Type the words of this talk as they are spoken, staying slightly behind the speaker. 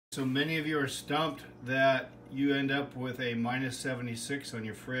So many of you are stumped that you end up with a minus 76 on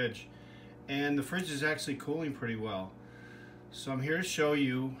your fridge, and the fridge is actually cooling pretty well. So I'm here to show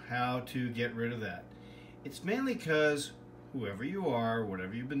you how to get rid of that. It's mainly because whoever you are,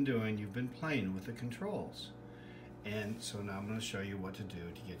 whatever you've been doing, you've been playing with the controls. And so now I'm going to show you what to do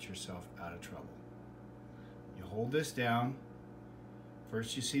to get yourself out of trouble. You hold this down.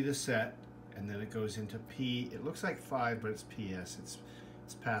 First you see the set, and then it goes into P. It looks like 5, but it's PS. It's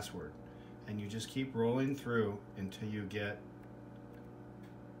password. And you just keep rolling through until you get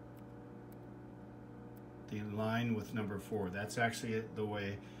the line with number 4. That's actually the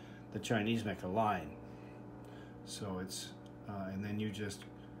way the Chinese make a line. So it's, and then you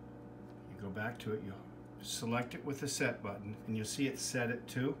go back to it, you select it with the set button, and you'll see it set it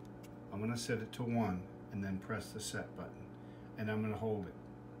to, I'm going to set it to 1, and then press the set button. And I'm going to hold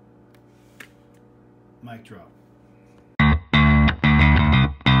it. Mic drop.